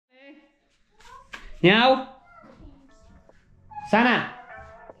यहाँ आऊ साना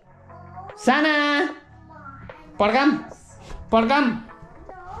साना पड्काम पड्काम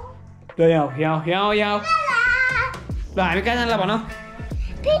ल यहाँ आऊ ल हामी कहाँ जानला भनौ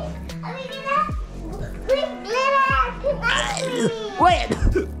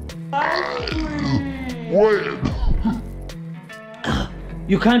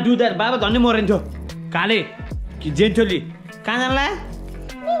You can't do that. Baba धन्ने मरेन्थ्यो काले जेन्टली कहाँ जानला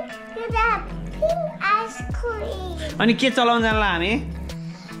अनि के चलाउन जानला हामी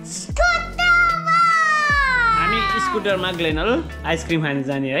स्कुटरमा ग्लेनल आइसक्रिम खान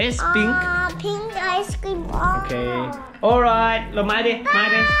जाने है पिंक आइसक्रिम ओके ऑलराइट ल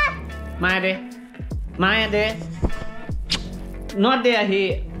माया दे नट दे हे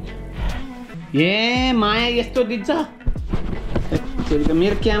ए माया यस्तो दिन्छ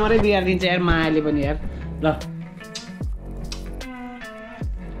मेरो क्यामेरै बिगारिदिन्छ यार मायाले पनि यार ल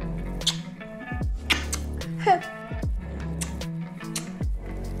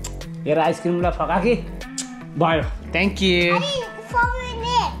हेर आइसक्रिमलाई फका कि भयो थ्याङ्क यू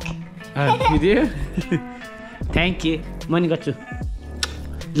थ्याङ्क यू म नि गर्छु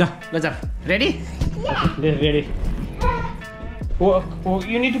ल जा ready ready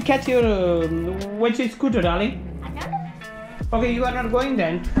you need to catch your what's your scooter darling okay you are not going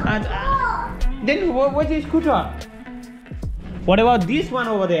then then what's your scooter what about this one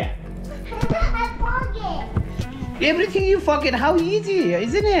over there I forget everything you forget how easy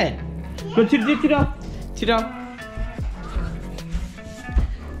isn't it go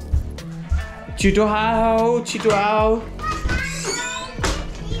chito how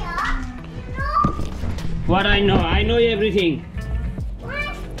what I know everything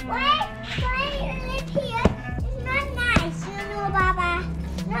why you live here is not nice Baba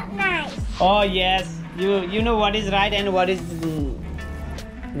not nice oh yes you know what is right and what is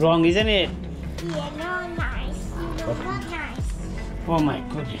wrong isn't it yeah not nice not nice oh my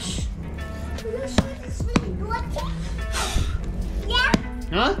goodness it's really dirty yeah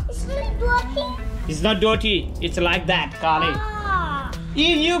huh it's really dirty it's not dirty it's like that Kali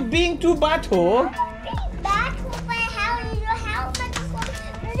if you being too bato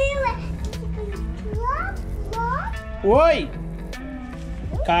Oi!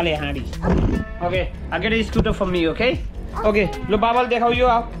 Kale handi. Okay, I get a scooter for me, okay? Okay, lo babal dekhau yo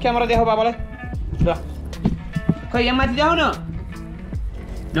आओ camera देखाऊ बाबालाई ल खै यहाँ माथि जाऊ न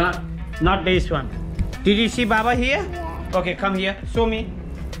not this one did you see Baba here yeah. okay come here show me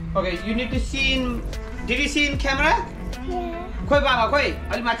okay you need to see in did you see in camera yeah खोइ बाबा खोइ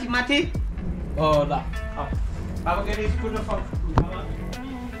अलि माथि oh ल Baba get a scooter for Baba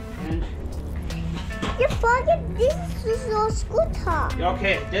and you forget this is your scooter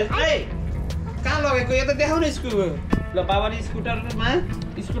okay just hey कहाँ लगेको यो त देखाउ न स्कुटर ल बाबाले स्कुटरमा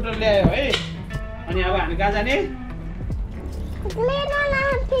स्कुटर ल्यायो है अनि अब हामी कहाँ जाने Glenol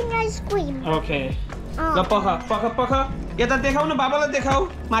ice cream ओके ल पख यता देखाउ न बाबालाई देखाउ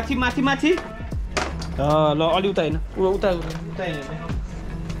माथि ल अलि उता हैन उता हैन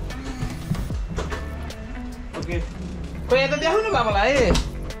ओके खोइ यता देखाउ न बाबालाई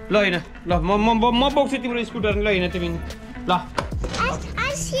ल हैन ल म बोक्छु तिम्रो स्कुटर ल हैन तिमी ल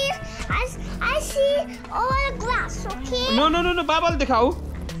I see all glass okay No बाबाले देखाउ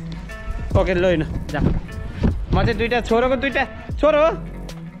ओके ल हैन जा म चाहिँ दुईटा छोरोको दुईटा छोरो हो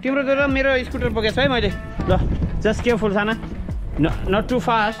तिम्रो र मेरो स्कुटर बोकेछ है मैले ल just careful Sana not to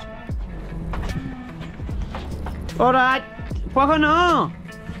fast all right पख न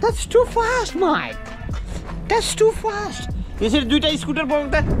that's to fast mic that's to fast यसरी दुईटा scooter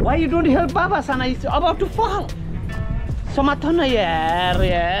बोक्दा why you don't help Baba Sana is about to फल समाथ न यार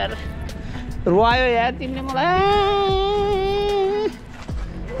रोयो यार तिमीले मलाई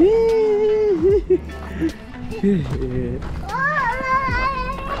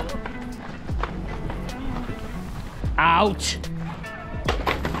Ouch!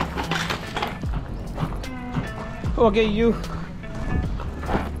 Okay, you.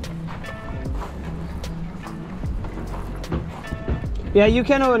 Yeah, you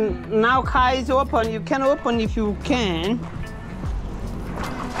can. Now car is open. You can open if you can.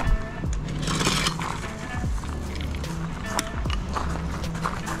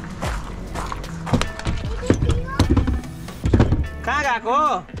 कहाँ गएको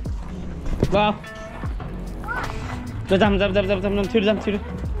ल जाम छिटो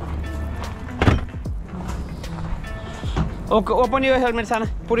okay open yo helmet Sana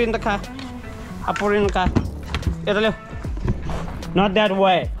put in the car put in the car यता ल्याऊ नट द्याट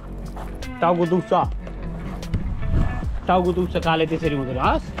वे टाउको दुख्छ काले त्यसरी हुँदैन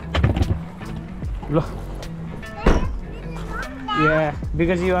हस् ल या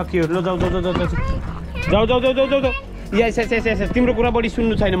बिकज यु आर क्युट ल जाऊ जाऊ जाऊ जाऊ जाऊ जाऊ जाऊ यस यस यस यस तिम्रो कुरा बढी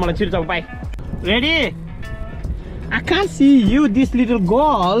सुन्नु छैन मलाई छिटो जाऊ by ready I can't see you this little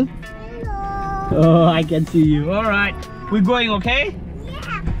girl Hello. oh I can see you all right we're going okay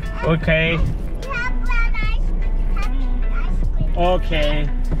Yeah. okay You have brown ice cream. You have pink ice cream. okay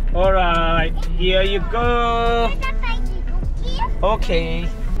all right here you go Get a tiny cookie. okay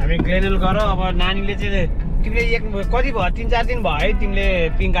हामी ग्लेनल गर अब नानीले चाहिँ तिमीले एक कति भयो 3-4 दिन भयो है तिमीले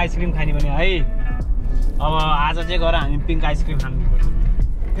पिङ्क आइसक्रिम खाने भने है अब आज चाहिँ गएर हामी पिङ्क आइसक्रिम खानु पर्छ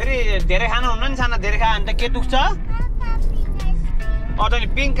फेरि धेरै खानु हुन्न नि साना धेरै खायो भने त के दुख्छ Papa, pink ice cream. तैँले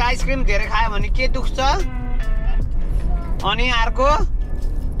पिङ्क आइसक्रिम धेरै खायो भने के दुख्छ अनि अर्को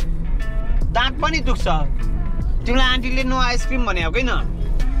दाँत पनि दुख्छ तिमीलाई आन्टीले नो आइसक्रिम भने हो कि न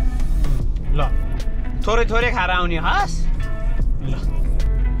ल थोरै थोरै खाएर आउने हस् ल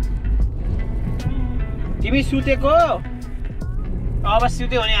तिमी सुतेको अब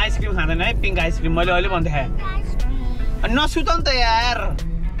सुत्यो भने आइसक्रिम खाँदैन है पिङ्क आइसक्रिम मैले अहिले भन्दै खाएँ Ice cream. नसुत नि त यार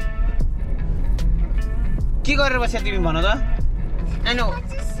के गरेर बस्या तिमी भन त एनो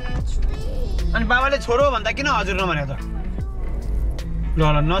What's a tree? अनि बाबाले छोरो भन्दा किन हजुर नभने त ल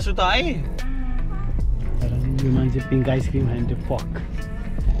ल नसुत है यो मान्छे पिङ्क आइसक्रिम खाने त्यो पक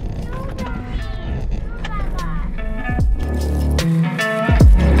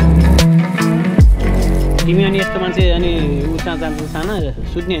तिमी अनि यस्तो मान्छे अनि उता जान्छ साना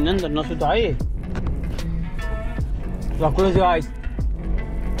सुत्ने होइन नि त नसुत है ल क्लोज योर आइज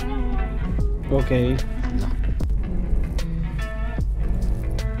ओके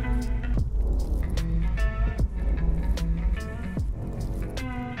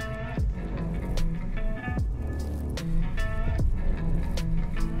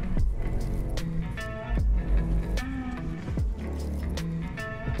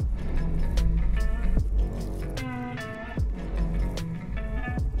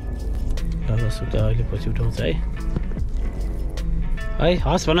सुत अहिले पछि उठाउँछ है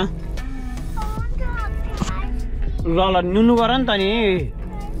हस् भन I want to have ice cream. ल ल नुनु गर नि त नि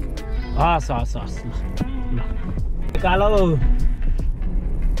हस् हस् हस् ल कालो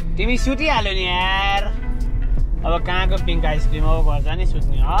तिमी सुतिहाल्यो नि यार अब कहाँको पिङ्क आइसक्रिम अब घर जाने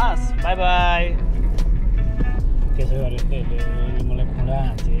सुत्ने हस् बाई बाई त्यसो गरेर चाहिँ मलाई खुँडा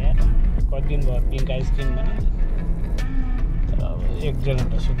हान्छे कति दिन भयो पिङ्क आइसक्रिम भने तर अब एक डेढ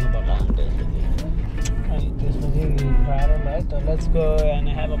घन्टा सुत्नु पर्ला अनि त्यसपछि खाएर ल है त let's go and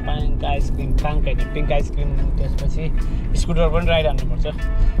have a pink ice cream Frank होइन पिङ्क आइसक्रिम त्यसपछि स्कुटर पनि राइड हान्नुपर्छ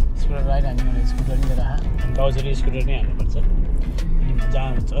स्कुटर राइड हान्ने भने स्कुटर नि लिएर अनि गाउँछरी स्कुटर नै हान्नुपर्छ अनि मजा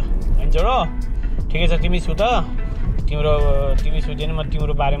हुन्छ हुन्छ र ठिकै छ तिमी सुत तिमी सुतेन म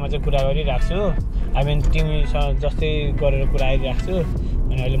तिम्रो बारेमा चाहिँ कुरा गरिराख्छु आई मिन तिमीसँग जस्तै गरेर कुरा आइराख्छु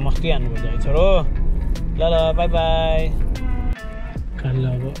अनि अहिले मस्ती हान्नुपर्छ है छोरो ल ल बाई बाई कालो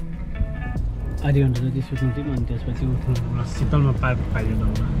अब आधी घन्टा जति सुत्नु थियौँ अनि त्यसपछि उठ्नु शीतलमा पाइदिनु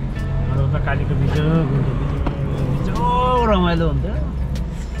अब त कालीको बिजो गुन्डो बिजो रमाइलो हुन्छ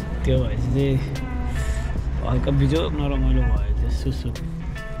त्यो भएपछि चाहिँ हल्का बिजो नरमाइलो भयो त्यो सुसुत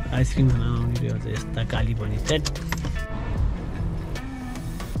आइसक्रिम खान आउने रहेछ यस्ता काली पनि सेट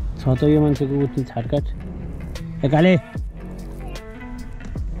छ त यो मान्छेको उठ्ने छाटकाट ए काले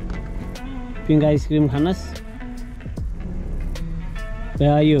पिङ्क आइसक्रिम खानुहोस्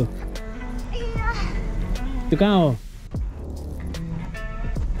आयो त्यो कहाँ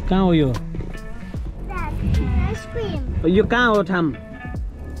हो यो Dad, pink ice cream. यो कहाँ हो ठाम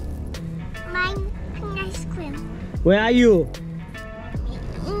Mine pink ice cream. Way are you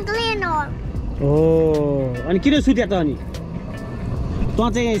In Glenor. हो अनि किन सुत्या त अनि तँ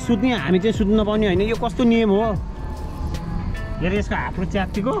चाहिँ सुत्ने हामी चाहिँ सुत्नु नपाउने होइन यो कस्तो नियम हो हेर यसको हाम्रो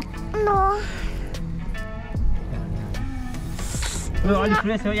च्याप्टीको No. अलि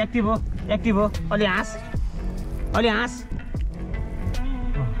फ्रेस हो एक्टिभ हो अलि हाँस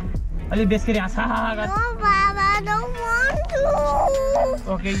अलि बेसरी हाँस No, Baba, I don't want to.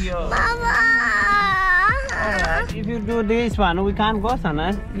 Okay yo Baba. Alright, if you do this one, we can't go, Sana.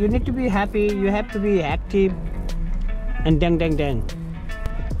 You need to be happy. You have to be active. And dang, dang, dang.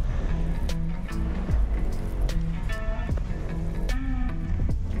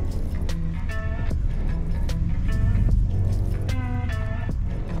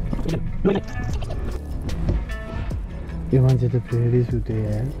 यो मान्छे त फेरि सुत्यो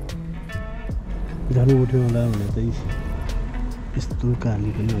यार झन् उठ्यो होला भने त यस्तो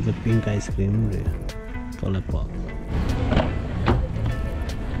काली पनि अझ पिङ्क आइसक्रिम रे तँलाई प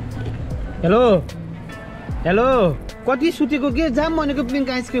हेलो कति सुतेको के जाम भनेको पिङ्क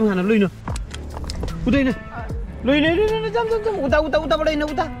आइसक्रिम खान लुइन उतै लुइन जाम उताबाट हिँड्नु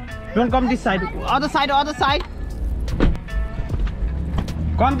उता don't come this side other side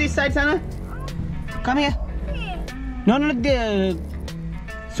come this side Sana come here. No,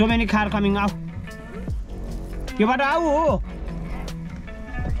 so many cars coming out. You better out.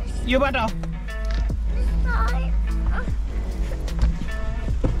 You better.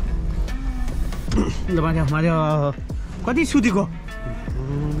 ल माथि कति सुतेको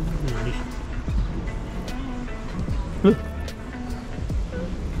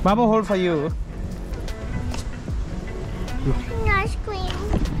बाबा होल्ड फर यु आइसक्रिम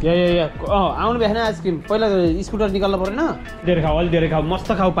या आउनु भएन आइसक्रिम पहिला स्कुटर निकाल्नु पर्दैन धेरै खाऊ अलि धेरै खाऊ मस्त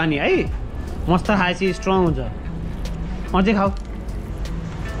खाऊ पानी है मस्त खाएपछि स्ट्रङ हुन्छ अझै खाऊ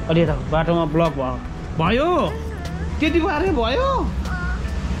अलि यता बाटोमा ब्लक भयो त्यति पारे भयो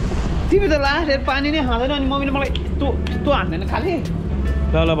तिमी त लास्ट पानी नै खाँदैन अनि मम्मीले मलाई यस्तो हान्दैन खालि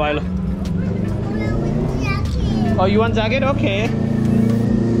ल भयो ल you want jacket okay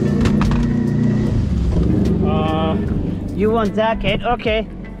you want jacket okay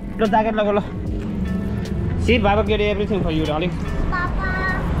ल ज्याकेट लगाऊ ल सी बाबा गेट एभ्रिथिङ फर यु डार्लिङ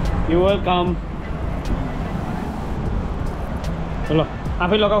यु वेलकम ल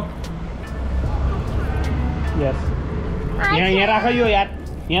आफै लगाऊ यस यहाँ राख यो यार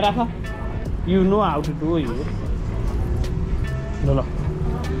यहाँ राख you know how to do you ल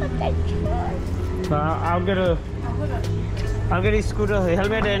I'll get a scooter,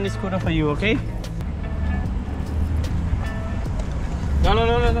 helmet and scooter for you, okay?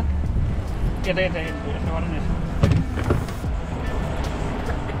 No. Get it.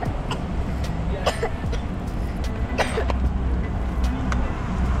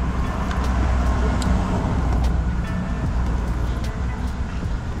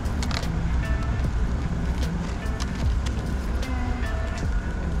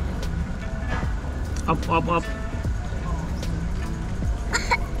 Up.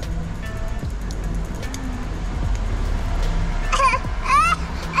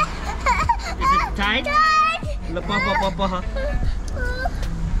 Tight? Papa.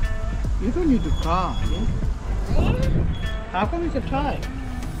 You don't need to cry. How come it's a tie?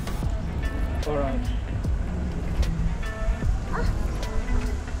 Alright.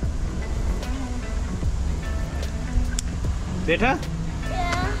 Better?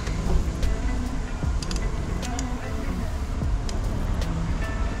 Yeah.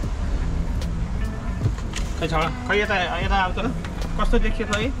 खै यता आउँछ ल कस्तो देखियो त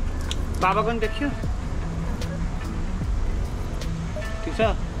है बाबाको पनि देखियो ठिक छ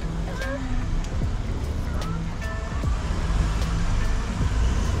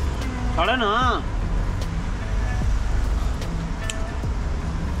चढ न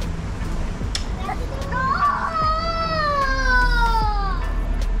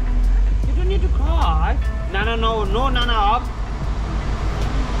You don't need to cry. No, Nana, up.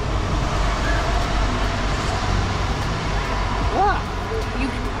 What?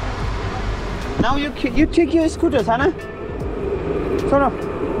 Now you take your scooters, Hannah. So no.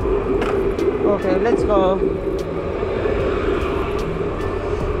 Okay, let's go.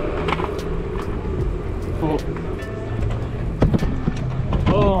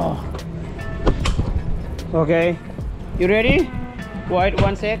 Oh. Okay. You ready? Wait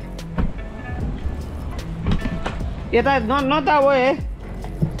 1 sec. Yeah, that not that way.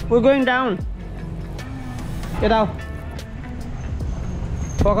 We're going down. Get out.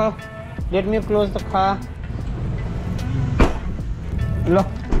 Walker, let me close the car. Look.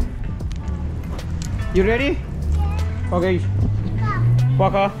 You ready? Okay.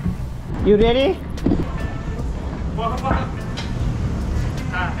 Walker, you ready? Walker.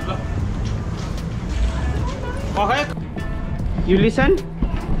 Look. Okay. You listen?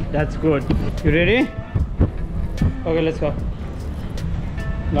 That's good. You ready? Okay, let's go.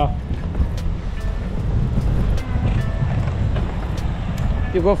 No.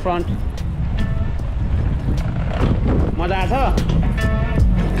 You go front. मजा आछ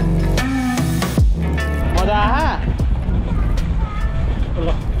मजा आहा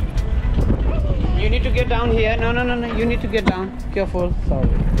You need to get down here. No. You need to get down. Careful. Sorry.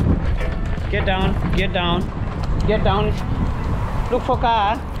 Get down. Look for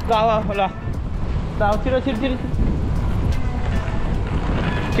car. Go.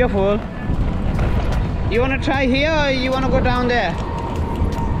 Careful. You want to try here or you want to go down there?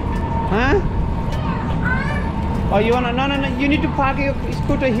 Huh? Or you want to... No. You need to park your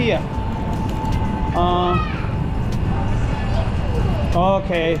scooter here.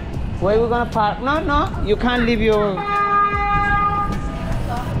 Okay. Where we going to park? No. You can't leave your...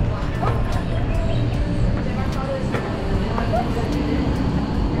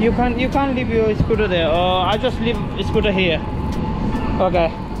 You can't leave your scooter there. I'll just leave scooter here. Okay.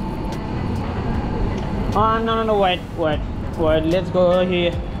 No. Wait. Let's go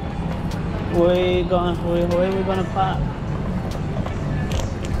here. Where we gonna park?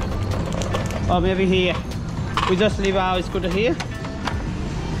 Or maybe here. We just leave our scooter here.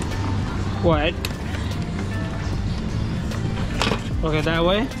 What? Okay, that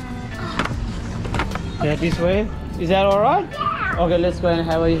way. Yeah, this way. Is that alright? Yeah. Okay, let's go and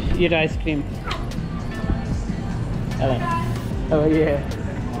have a eat ice cream. Oh yeah.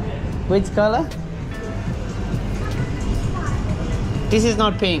 Which color? This is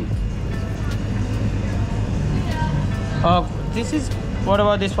not pink. Oh, this is. What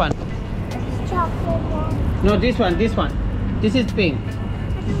about this one? Chocolate one. No, this one. This one. This is pink. I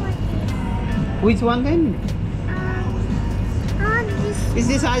don't want this. Which one then? This. Is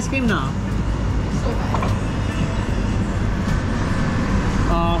this ice cream now?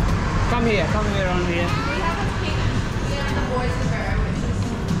 Come here on here.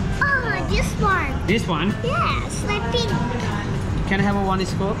 Oh, this one. This one? Yes, like pink. Can I have a one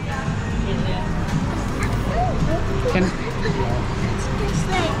scoop? Can It's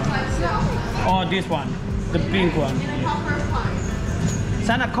like Oh, this one, the pink one.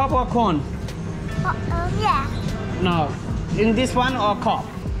 Sana, cup or cone? yeah, No, in this one or cup?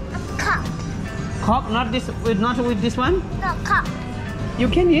 cup. Cup, not with this one. No, cup. You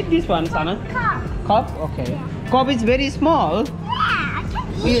can eat this one, Sana. Cup. Cup, okay. Cup is very small. Yeah, I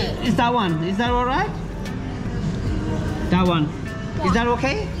can eat. Yeah, is that one? Is that all right? That one. Is that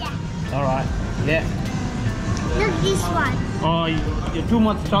okay? Yeah. All right. Yeah. Look, this one. Oh, you're too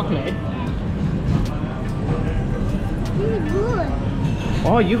much chocolate. Really good.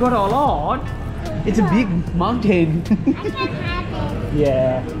 Oh, you got a lot. It's a big mountain. I can have it.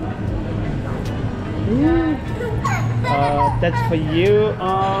 Yeah. That's for you. Where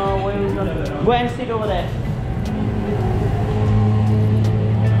are we gonna go and sit over there?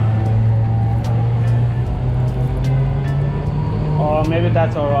 Or maybe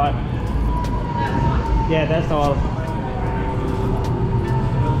that's all right. Yeah, that's all.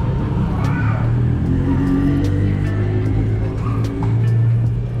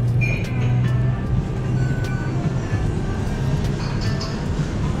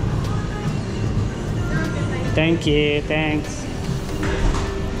 Thank you, thanks.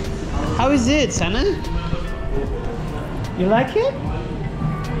 How is it, Sana? You like it?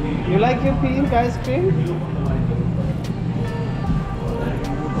 You like your pink ice cream?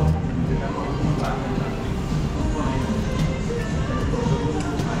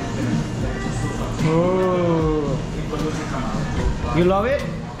 Oh, you love it?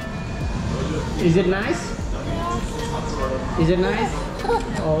 Is it nice? Is it nice?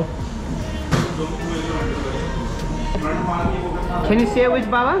 Oh. Can you share with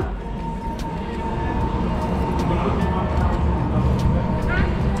Baba?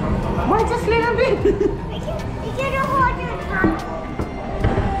 Why just little bit? You can hold your tongue.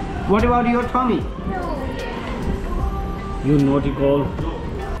 What about your tummy? No. You naughty girl.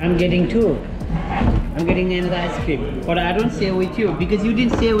 I'm getting two. I'm getting another ice cream. But I don't share with you because you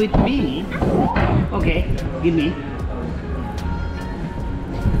didn't share with me. Okay, give me.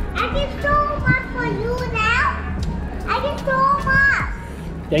 I get so much for you now. I get so much.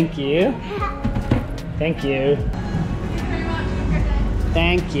 Thank you. Thank you.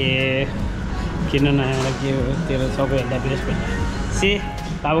 Thank you. See,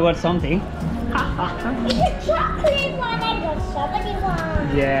 Baba got something. It's a chocolate one. I got strawberry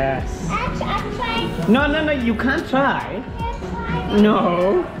one. Yes. I'm trying. No, you can't try.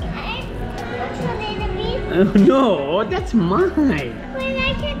 No. I'm trying a little bit. No, that's mine. When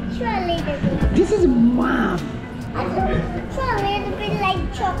I can try a little bit. This is mom. I can try a little bit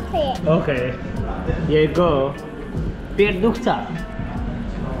like chocolate. Okay. Here you go. Peer dukta.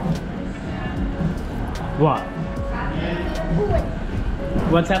 What? Good.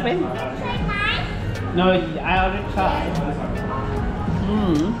 What's happened? Try mine. No, I already tried.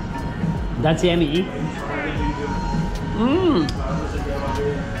 That's yummy.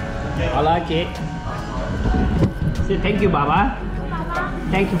 I like it. Say thank you, Baba. Baba.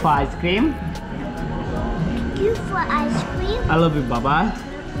 Thank you for ice cream. Thank you for ice cream. I love you, Baba.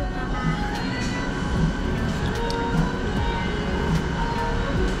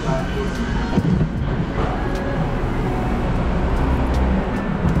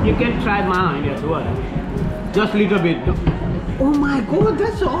 You can try mine as well. Just little bit. Oh my God,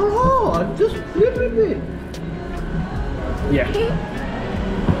 that's all hot. Just little bit. Yeah.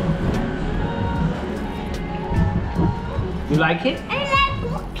 You like it? I like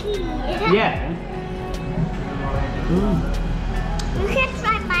cookies. Yeah. You can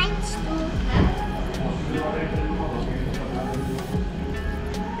try mine too.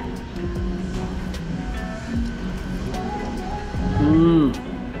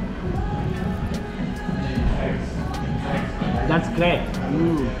 That's great.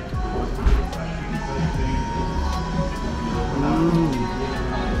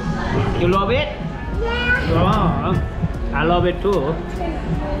 You love it? Yeah. Oh, I love it too.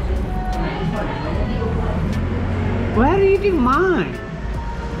 Why are you eating mine?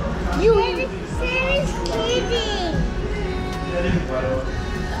 You. Sarah's kidding.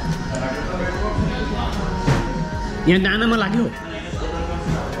 यहाँ दानामा लाग्यो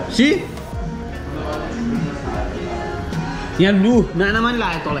सी यहाँ लु नानामा नि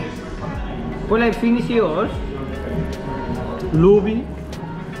लाग्यो तँलाई पहिला finish yours लोभी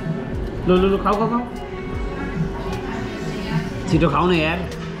लो लो लो खाऊ खाऊ खाऊ छिटो खाऊ न यार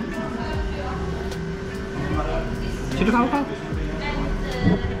छिटो खाऊ खाऊ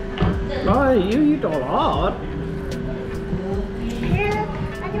Oh, you eat a lot.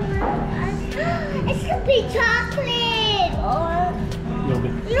 It's gonna be chocolate.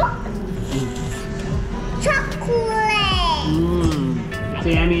 Look. Chocolate. It's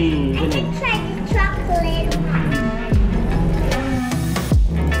yummy, isn't it? Try the chocolate one.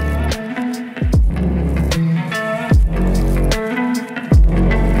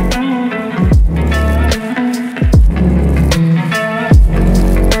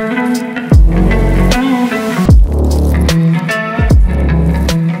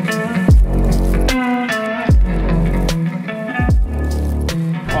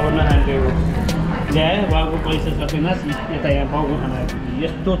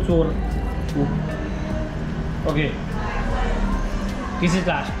 Okay, this is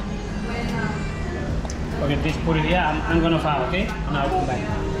last. Okay, this put it here. I'm gonna file. Okay, now go back.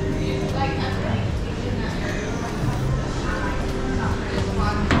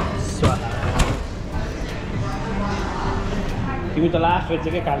 Give me the last one.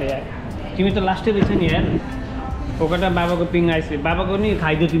 Give me the last one. Here. Pokoknya Baba ko ping ice cream. Baba ko ni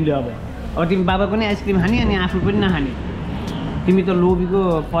khai do timle abo. Aur tim Baba ko ni ice cream hani ani afu pani nahani. Timi to lobi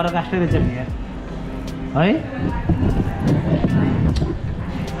ko farak aste रहेछ नि यार. है?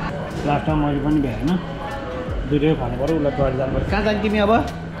 Last time मैले पनि भ्याएन. दुईटै खानु पर्यो उलाई टोयलेट जानु पर्यो. कहाँ जाने तिमी अब?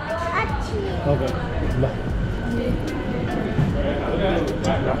 ओके. ल.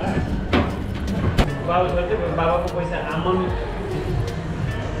 बाबाको पैसा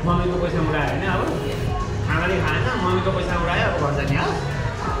मम्मीको पैसा उडायो हैन अब? खानाले खाएन मम्मीको पैसा उडायो अब घर जाने हो?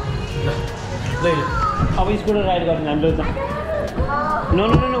 ल. अब स्कुटर राइड गर्न हामी ल. No,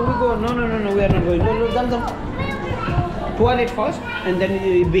 we are not going. No, come. Toilet first, and then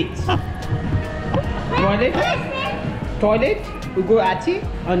beach. Toilet, we go Achi,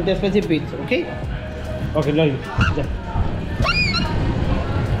 and that's the beach, okay? Okay, love you.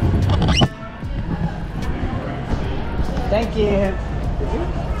 Thank you.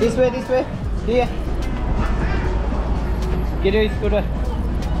 This way. Here. Get your scooter.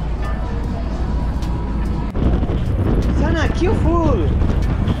 Sana, careful.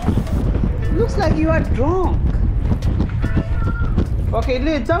 Looks like you are drunk. Okay,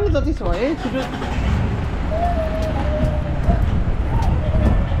 let's jump this way.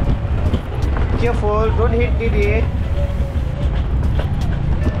 Careful, don't hit it.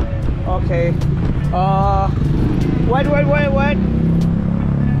 Okay. Wait.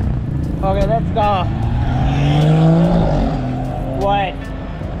 Okay, let's go. Wait.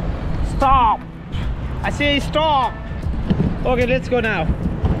 Stop. I say stop. Okay, let's go now.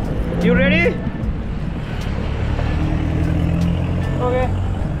 You ready? Okay.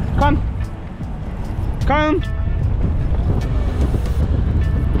 Come.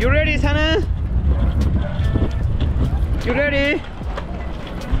 You ready, Sana? You ready?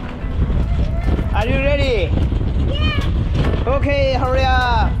 Are you ready? Yeah. Okay, hurry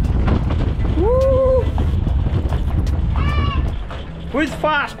up. Woo. Who's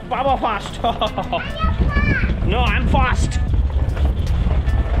fast? Baba fast. No, I'm fast.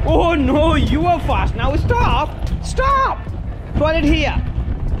 Oh no, you are fast. Now stop. Toilet here.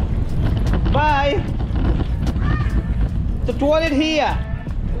 Bye. The toilet here.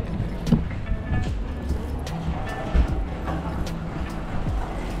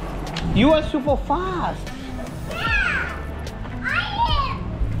 You are super fast. Yeah, I am.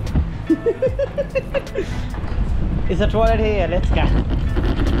 It's a toilet here. Let's go.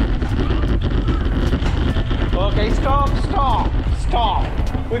 Okay, stop.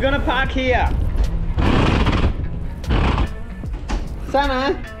 We're gonna park here.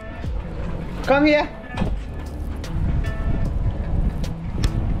 Sana, come here.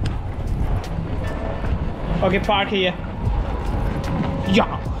 Okay, park here.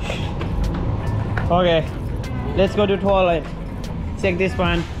 Yeah. Okay, let's go to toilet. Check this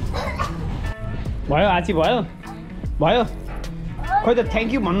one. भयो आची भयो खै त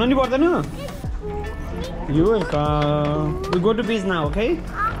thank you भन्नु नि पर्दैन You welcome. We go to beach now, okay?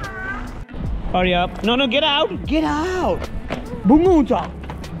 Hurry up. No, get out. Get out. Bungucha.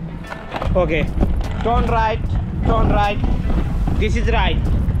 Okay. Turn right. Turn right. This is right.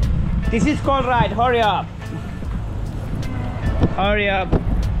 This is called right. Hurry up. Hurry up.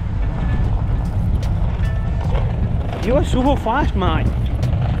 You are super fast, man.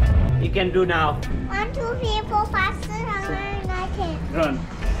 You can do now. 1, 2, 3, 4, 5, 6, 7, 8, 9, 10. Run.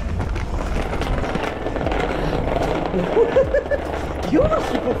 You are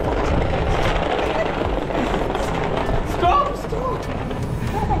super fast. Stop!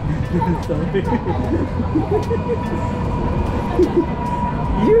 Sorry.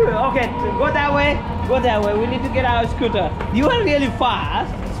 You okay? Go that way. Go that way. We need to get our scooter. You are really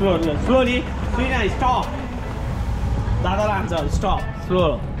fast. Slowly. Sweena, stop. Dada Ramza, stop.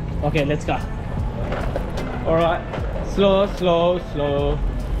 Slow. Okay, let's go. All right. Slow.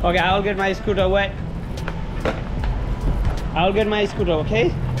 Okay, I'll get my scooter. Wait. I'll get my scooter.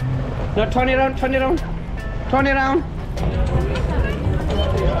 Okay. Now turn it around. Turn it around. Turn it around.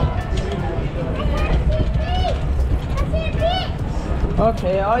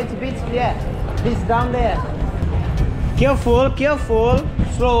 Okay, oh, it's a bit, yeah. It's down there. Careful.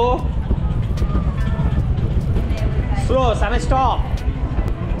 Slow. Sana, stop.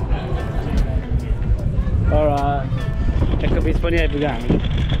 Alright. Take a piece of the gang.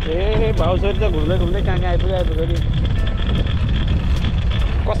 Hey, Bowser, the good can I put it?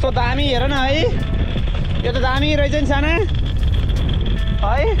 Costo Dami, you're an eye. You're the Dami, Regent Sana.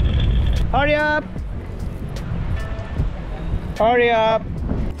 Hi. Hurry up. Hurry up.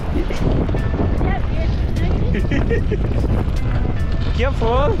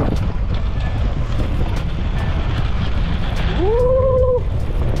 Careful. Woo.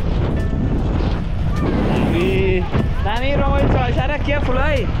 Dami, Roman, Shara, careful,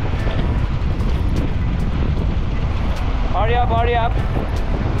 eh? Hurry up.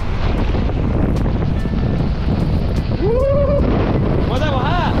 Woo. What's up,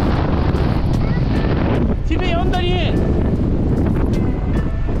 huh? Chile on the end.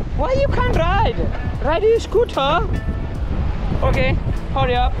 Why you can't ride? Ride your scooter. Okay,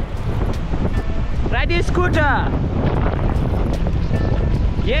 hurry up. Ride your scooter.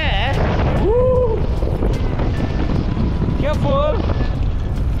 Yeah. Woo. Careful.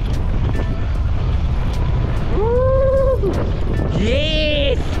 Woo.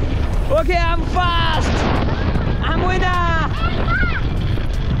 Yes. Okay, I'm fast. I'm winner.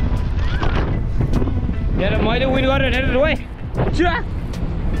 Yeah, the mighty win got it away. Sure.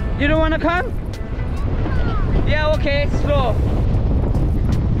 You don't want to come? Yeah, okay, slow.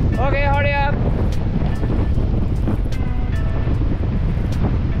 Okay, hurry up.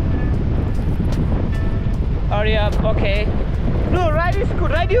 Hurry up, okay. No, ride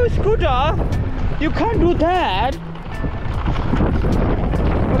your scooter. You can't do that.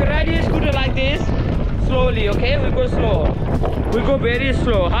 Okay, ride your scooter like this. Slowly, okay? We go slow. We go very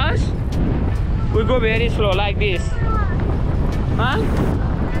slow, huh? We go very slow like this. Huh?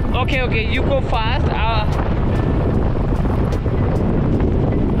 Okay, you go fast.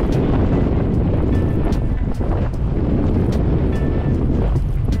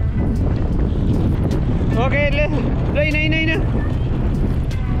 Okay, no.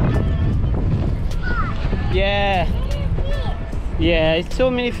 Yeah, it's so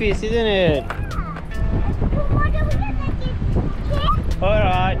many fish, isn't it?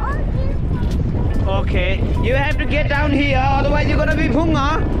 Alright. Okay, you have to get down here, otherwise you're gonna be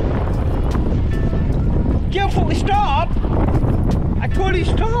punga. Careful, stop! I told you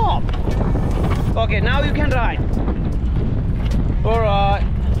stop! Okay, now you can ride. Alright,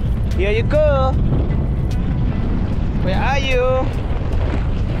 here you go. Where are you?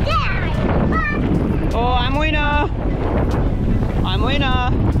 Oh, I'm winner.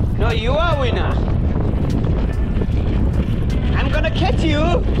 No, you are winner. I'm gonna catch you.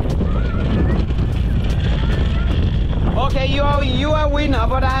 Okay, you are winner,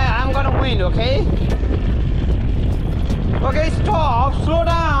 but I'm gonna win, okay? Okay, stop, slow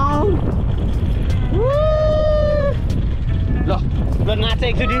down. Woo! Look, not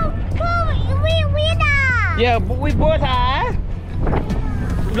take to this. We winner. Yeah, we both are.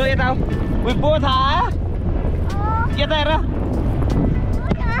 Look at that. We both are. Get there.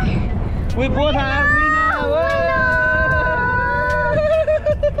 We both are winner.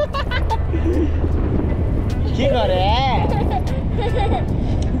 Chị gọi đấy.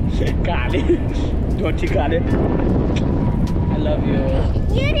 Cả đi. Don't you got it? I love you.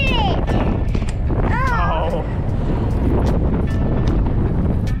 You did it. Oh.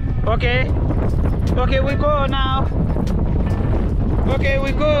 Okay, we go now. Okay,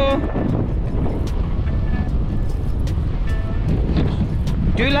 we go.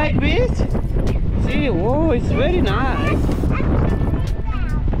 Do you like beach? See, oh, it's very nice.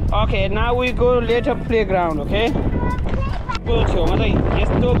 Okay, now we go later playground, okay? Go to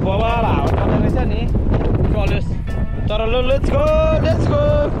yesto bawala hawa ni college. Let's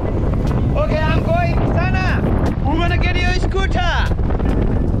go. Okay, I'm going. Sana, we're gonna get you a scooter.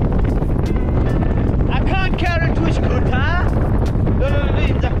 I can't carry two scooter.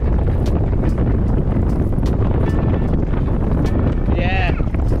 Yeah.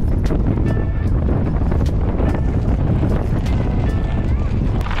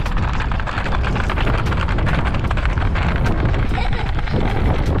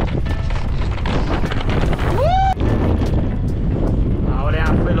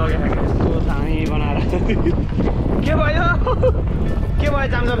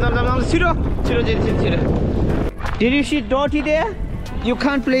 Did you see Dotty there? You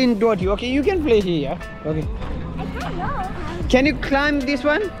can't play in Dotty. Okay, you can play here. Okay. I can't know. Can you climb this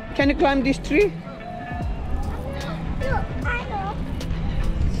one? Can you climb this tree? Look, I know.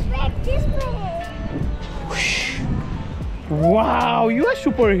 Straight this way. Wow, you are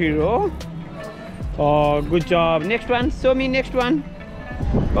superhero. Oh, good job. Next one. Show me next one.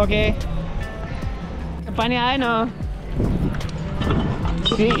 Okay. Pani aena.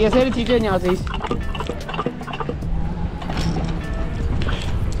 See, यसरी छिटो नि आउँछ.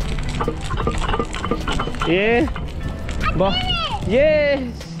 Yeah. Yes.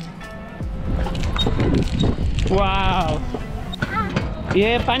 Wow.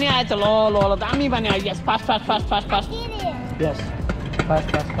 Yeah, pani आएछ ल दामी pani आयो. Yes, fast. Yes.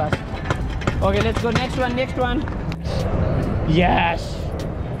 Fast. Okay, let's go next one. Yes.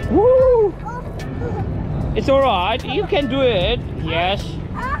 Woo! It's all right. You can do it. Yes.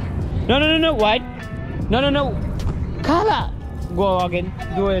 No. Wait. No. Kala. Go again.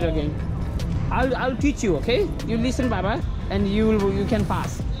 Do it again. I'll teach you, okay? You listen, Baba, and you can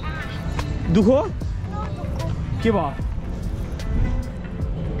pass. Dukho? Give up.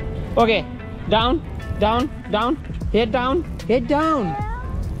 Okay. Down. Head down.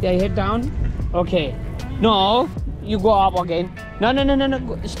 Yeah, head down. Okay. No, you go up again. No.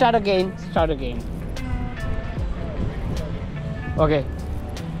 Start again. Okay.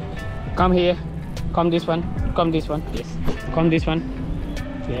 Come here. Come this one. Yes. Come this one.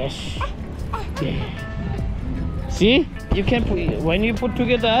 Yes. Yeah. See? You can put, when you put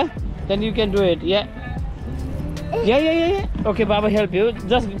together, then you can do it. Yeah. Okay, Baba help you.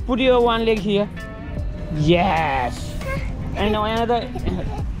 Just put your one leg here. Yes. And now another.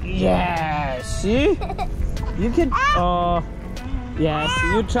 Yes. See? You can. Oh. Yes.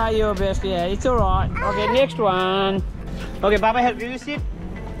 You try your best. Yeah, it's alright. Okay, next one. Okay, Baba help you. You sit.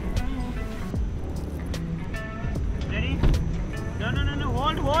 Ready? No.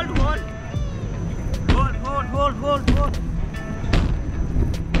 Hold. Hold. No.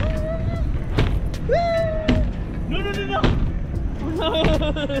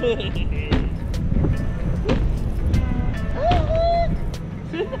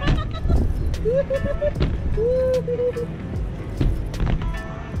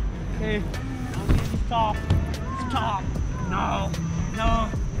 Okay. Stop. No.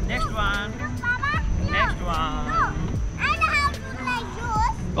 Next one. Papa, no. Next one. No. I know how to like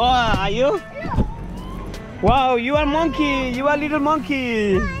yours. Oh, are you? Look. Wow, you are monkey. You are little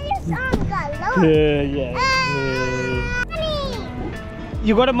monkey. Yes. Money.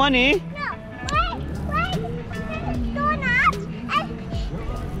 You got a money? No. Wait. Donut.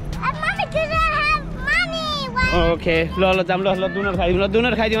 And mommy doesn't have money. Wait. Okay. ल जाम ल donut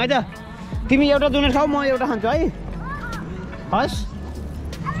खाइदिउँ है त. तिमी एउटा donut खाऊ, म एउटा खान्छु है. हस्?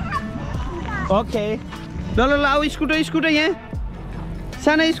 Okay. ल आऊ स्कुटर यहाँ.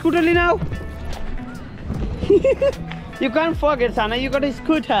 साना स्कुटर लिन आऊ. You can't forget, Sana. You got a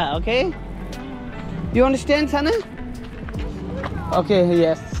scooter, okay? You understand, Sana? Okay,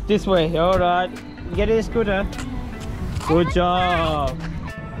 yes. This way. All right. Get a scooter. Good job.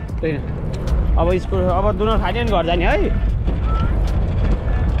 अब स्कुटर अब दुनो खाइदिन घर जाने है.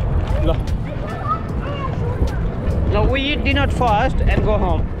 Now we eat dinner first and go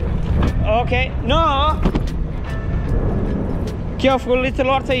home. Okay. No. Careful. It's a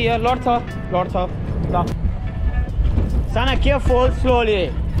lot here. Lot of. Sana, careful,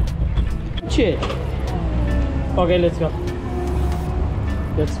 slowly. Shit. Okay, let's go.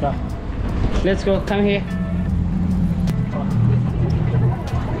 Let's go. Come here.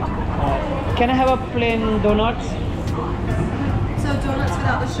 Can I have a plain donuts? So donuts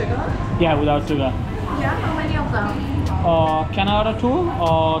without the sugar? Yeah, without sugar. Yeah, how many of them? Can I order 2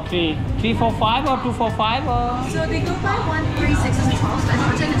 or 3? 3 for 5 or 2 for 5? Or? So they go by 1, 3, 6, and 12, so I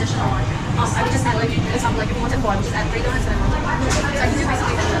don't take additional one. I would just add like a like if you wanted more, just add 3 donuts and 1 donut. So I can do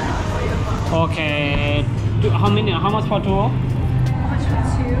basically that. Okay. How much for 2? How much for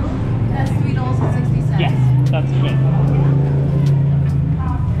 2? That's $3.60. Yes, that's good.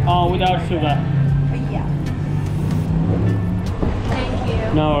 Oh, without sugar. Yeah. Thank you.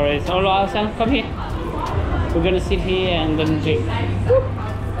 No worries. Oh, Alsan, come here. We're gonna sit here and then drink.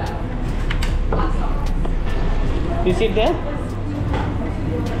 You sit there?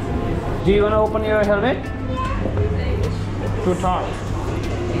 Do you wanna open your helmet? Too tall.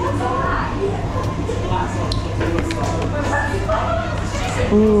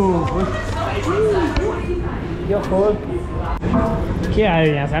 You're cold. क्या है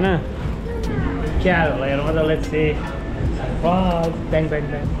यहाँ sana? क्या है यार मतलब let's see. Wow, bang bang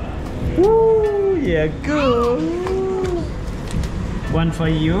bang. Woo, yeah, good. One for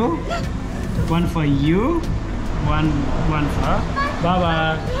you. One for you. One for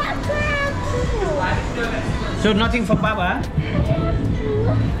Baba. So nothing for Baba.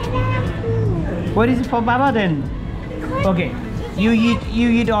 What is it for Baba then? Okay, you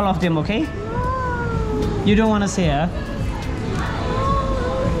eat all of them, okay? You don't want to share.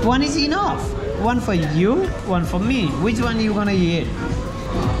 One is enough. One for you, one for me. Which one you gonna eat?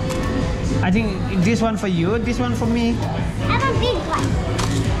 I think this one for you, this one for me. I have a big one.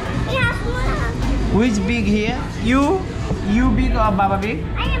 Yes, one. Which big here? You big or Baba big?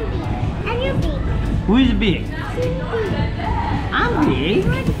 I am big. And you big. Who is big? I'm big.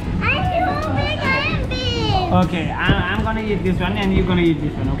 I'm so big. I am big. Okay, I'm gonna eat this one and you're gonna eat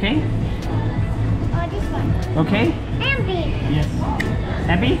this one, okay? Oh, this one. Okay? I am big. Yes.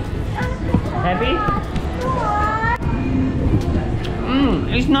 Happy? Happy?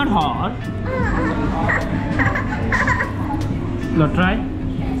 It's not hot. Look, try.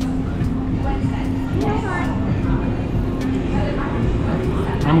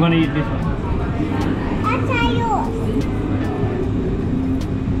 I'm gonna eat this one. I'll try yours.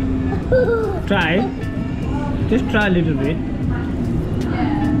 Try. Just try a little bit.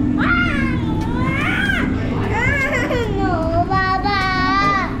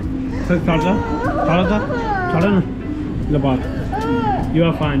 No, Baba. You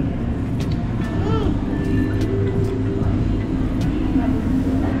are fine.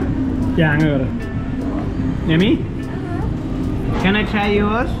 Yeah, Yummy? Can I try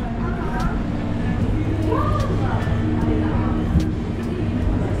yours?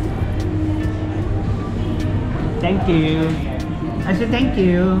 Thank you. I said thank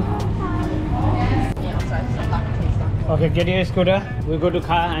you. Okay, get your scooter. We go to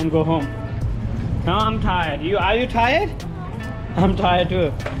car and go home. Now I'm tired. Are you tired? I'm tired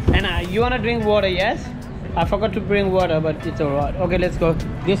too. And you wanna drink water? Yes. I forgot to bring water, but it's alright. Okay, let's go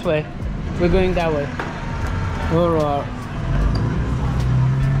this way. We're going that way. Alright.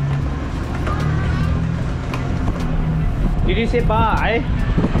 Did you say bye?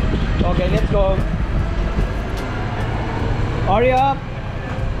 Okay, let's go. Hurry up.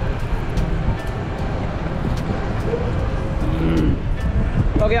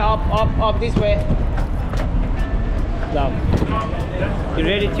 Okay, up this way. Down. You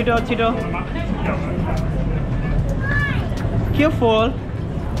ready? Chito. Careful.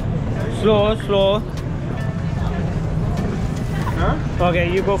 Slow. Huh? Okay,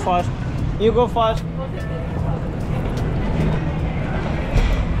 you go first.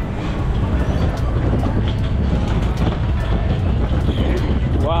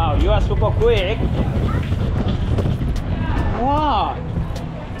 Wow, you are super quick. Wow.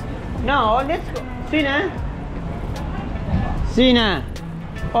 Now let's go. Sina.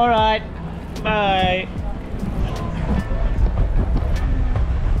 All right. Bye.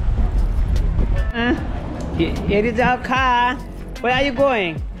 Here is our car. Where are you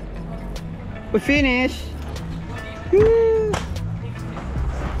going? We finished.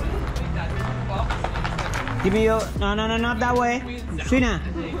 Give me your. No, not that way. Sina,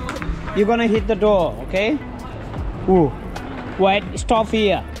 you're gonna hit the door, okay? Ooh. Wait, stop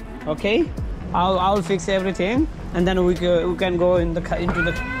here, okay? I'll fix everything, and then we can go into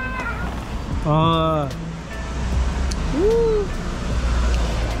the. Oh. Woo.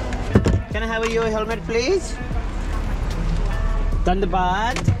 Can I have your helmet, please?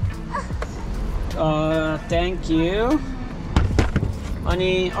 Dhanyabad. Thank you.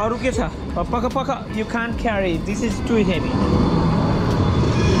 Ani aru ke cha? Paka. You can't carry. This is too heavy.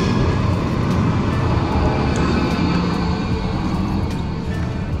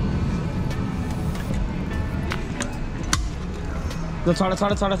 Go,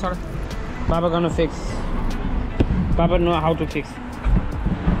 chada. Baba gonna fix. Baba know how to fix.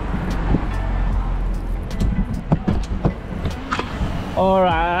 All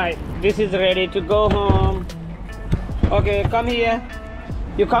right, this is ready to go home. Okay, come here.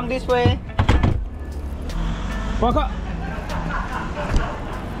 You come this way. Walk up.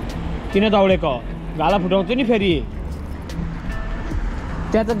 किन दौडेको गाला फुटाउँछु नि फेरि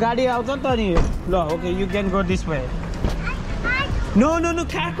त्यहाँ त गाडी आउँछ नि त नि ल okay you can go this way no no no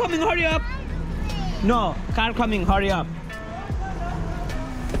car coming hurry up no car coming hurry up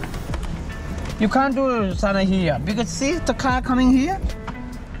you can't do Sana here because see the car coming here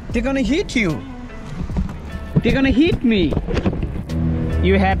they're gonna hit you they're gonna hit me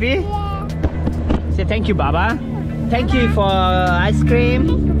you happy say thank you Baba thank you for ice cream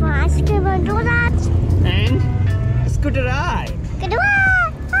Ice cream and donuts. and scooter ride.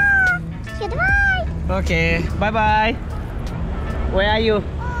 Goodbye. Goodbye. Okay, bye bye. Where are you?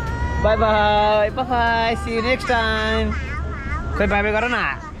 Bye bye. Bye bye. See you next time. Khoi bye bye garo na.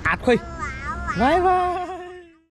 Haat khoi. Bye bye.